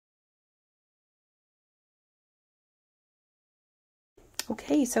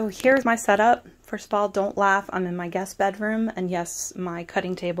Okay, so here's my setup. First of all, don't laugh, I'm in my guest bedroom, and yes, my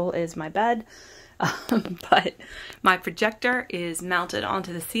cutting table is my bed, but my projector is mounted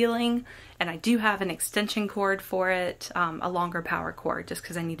onto the ceiling, and I do have an extension cord for it, a longer power cord, just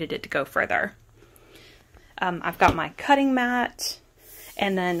because I needed it to go further. I've got my cutting mat,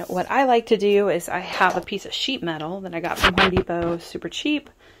 and then what I like to do is I have a piece of sheet metal that I got from Home Depot, super cheap,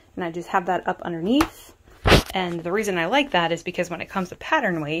 and I just have that up underneath. And the reason I like that is because when it comes to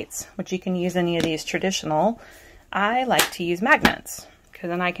pattern weights, which you can use any of these traditional, I like to use magnets because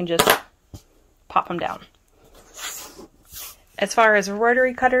then I can just pop them down. As far as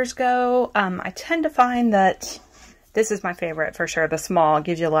rotary cutters go, I tend to find that this is my favorite for sure. The small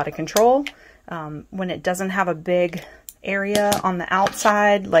gives you a lot of control. When it doesn't have a big area on the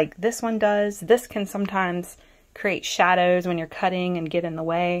outside like this one does, this can sometimes create shadows when you're cutting and get in the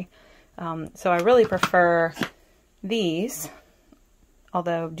way. So I really prefer these,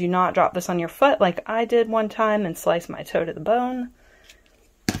 although do not drop this on your foot like I did one time and slice my toe to the bone.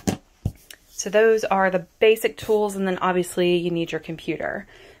 So those are the basic tools, and then obviously you need your computer.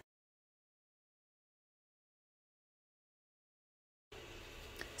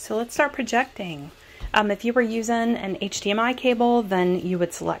 So let's start projecting. If you were using an HDMI cable, then you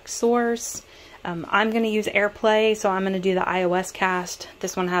would select source. I'm going to use AirPlay, so I'm going to do the iOS cast.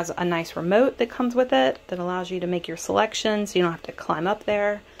 This one has a nice remote that comes with it that allows you to make your selection so you don't have to climb up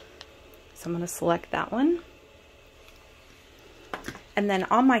there. So I'm going to select that one. And then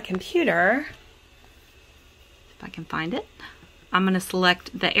on my computer, if I can find it, I'm going to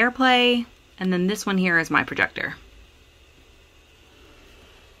select the AirPlay, and then this one here is my projector.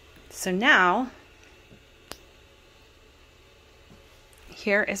 So now,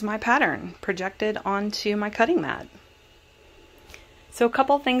 here is my pattern projected onto my cutting mat. So a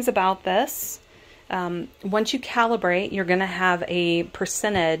couple things about this. Once you calibrate, you're going to have a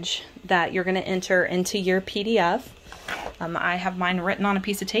percentage that you're going to enter into your PDF. I have mine written on a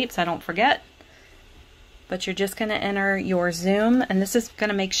piece of tape so I don't forget. But you're just going to enter your zoom, and this is going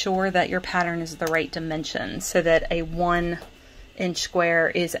to make sure that your pattern is the right dimension so that a 1-inch square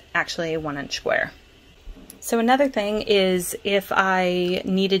is actually a 1-inch square. So another thing is if I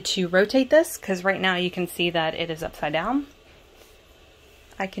needed to rotate this, because right now you can see that it is upside down,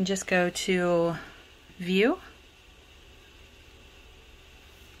 I can just go to View,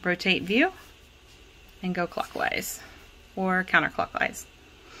 Rotate View, and go clockwise or counterclockwise.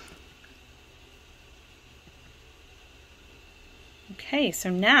 Okay, so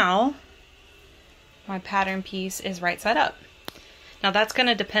now my pattern piece is right side up. Now that's going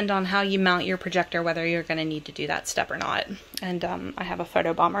to depend on how you mount your projector, whether you're going to need to do that step or not. And I have a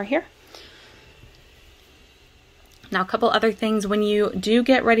photo bomber here. Now a couple other things, when you do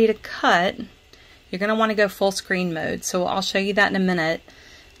get ready to cut, you're going to want to go full screen mode. So I'll show you that in a minute.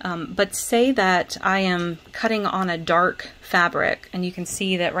 But say that I am cutting on a dark fabric, and you can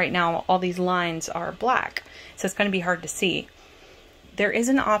see that right now all these lines are black. So it's going to be hard to see. There is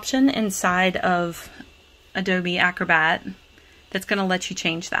an option inside of Adobe Acrobat that's going to let you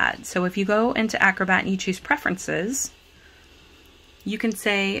change that. So if you go into Acrobat and you choose Preferences, you can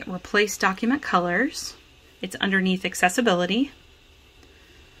say Replace Document Colors. It's underneath Accessibility.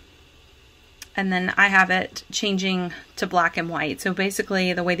 And then I have it changing to black and white. So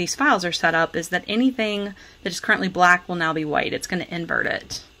basically the way these files are set up is that anything that is currently black will now be white. It's going to invert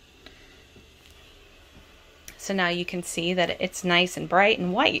it. So now you can see that it's nice and bright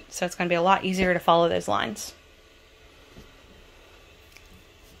and white. So it's going to be a lot easier to follow those lines.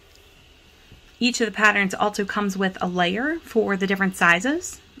 Each of the patterns also comes with a layer for the different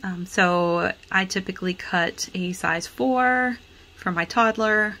sizes. So I typically cut a size 4 for my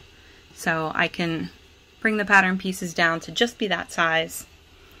toddler, so I can bring the pattern pieces down to just be that size.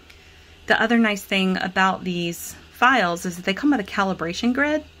 The other nice thing about these files is that they come with a calibration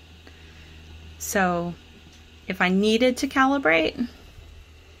grid. So if I needed to calibrate,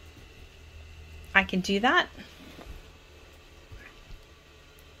 I can do that.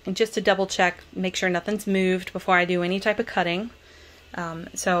 And just to double check, make sure nothing's moved before I do any type of cutting.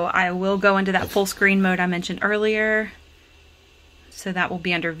 So I will go into that full screen mode I mentioned earlier. So that will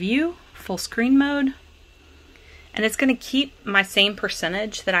be under View, Full Screen Mode. And it's going to keep my same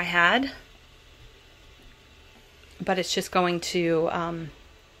percentage that I had, but it's just going to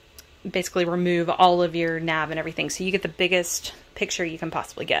basically remove all of your nav and everything. So you get the biggest picture you can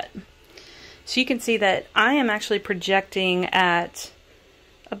possibly get. So you can see that I am actually projecting at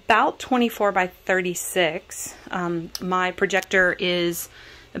about 24 by 36. My projector is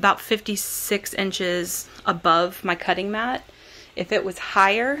about 56 inches above my cutting mat, If it was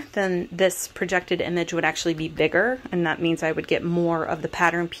higher, then this projected image would actually be bigger, and that means I would get more of the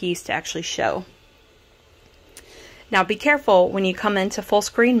pattern piece to actually show. Now be careful when you come into full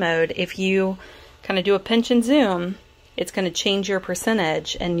screen mode. If you kind of do a pinch and zoom, it's going to change your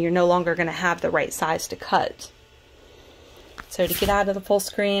percentage and you're no longer going to have the right size to cut. So to get out of the full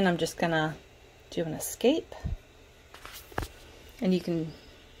screen, I'm just going to do an escape. And you can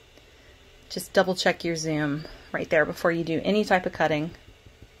just double check your zoom right there before you do any type of cutting.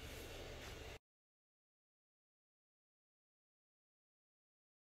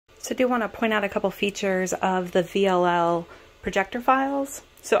 So I do want to point out a couple features of the VLL projector files.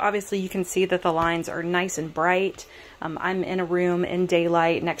 So obviously you can see that the lines are nice and bright. I'm in a room in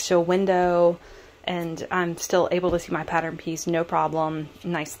daylight next to a window, and I'm still able to see my pattern piece, no problem.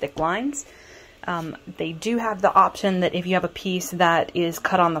 Nice thick lines. They do have the option that if you have a piece that is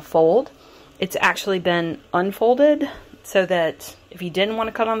cut on the fold, it's actually been unfolded, so that if you didn't want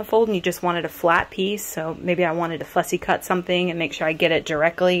to cut on the fold and you just wanted a flat piece, so maybe I wanted to fussy cut something and make sure I get it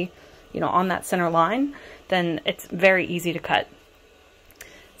directly, you know, on that center line, then it's very easy to cut.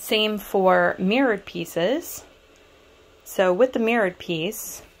 Same for mirrored pieces. So with the mirrored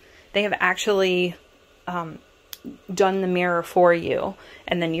piece, they have actually done the mirror for you,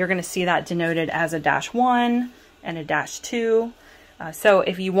 and then you're going to see that denoted as a -1 and a -2. So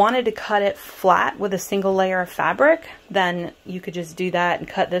if you wanted to cut it flat with a single layer of fabric, then you could just do that and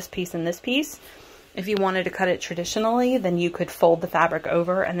cut this piece and this piece. If you wanted to cut it traditionally, then you could fold the fabric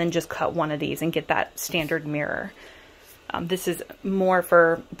over and then just cut one of these and get that standard mirror. This is more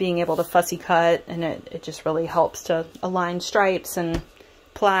for being able to fussy cut, and it just really helps to align stripes and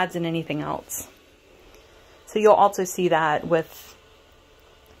plaids and anything else. So you'll also see that with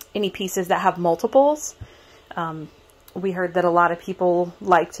any pieces that have multiples. We heard that a lot of people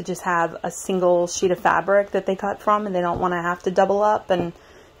like to just have a single sheet of fabric that they cut from, and they don't want to have to double up and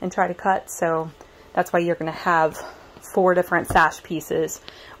try to cut. So that's why you're going to have 4 different sash pieces,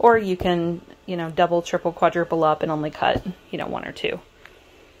 or you can, you know, double, triple, quadruple up and only cut, you know, 1 or 2.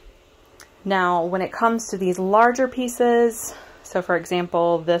 Now, when it comes to these larger pieces, so for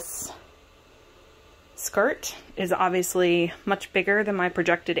example, this skirt is obviously much bigger than my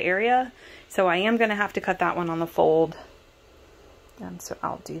projected area, so I am going to have to cut that one on the fold. And so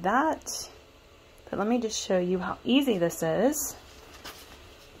I'll do that. But let me just show you how easy this is.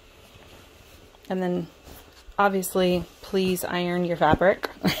 And then obviously, please iron your fabric.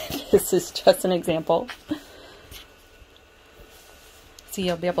 This is just an example. So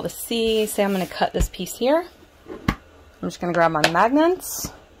you'll be able to see, say I'm going to cut this piece here. I'm just going to grab my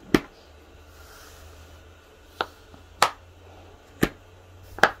magnets.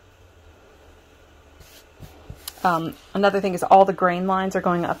 Another thing is all the grain lines are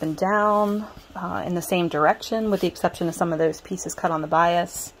going up and down in the same direction, with the exception of some of those pieces cut on the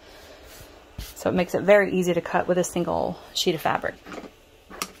bias. So it makes it very easy to cut with a single sheet of fabric.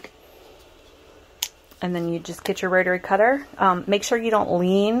 And then you just get your rotary cutter. Make sure you don't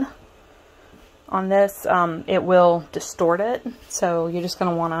lean on this. It will distort it. So you're just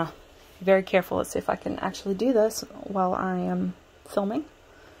going to want to be very careful. Let's see if I can actually do this while I am filming.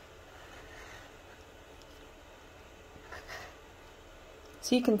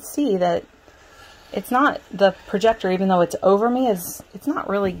 So you can see that it's not, the projector, even though it's over me, it's not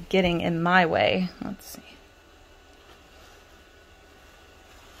really getting in my way. Let's see.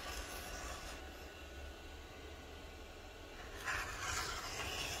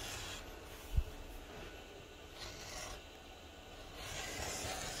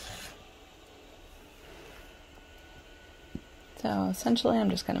 So essentially I'm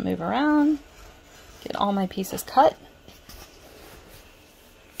just going to move around, get all my pieces cut,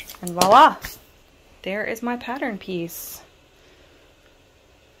 and voila! There is my pattern piece.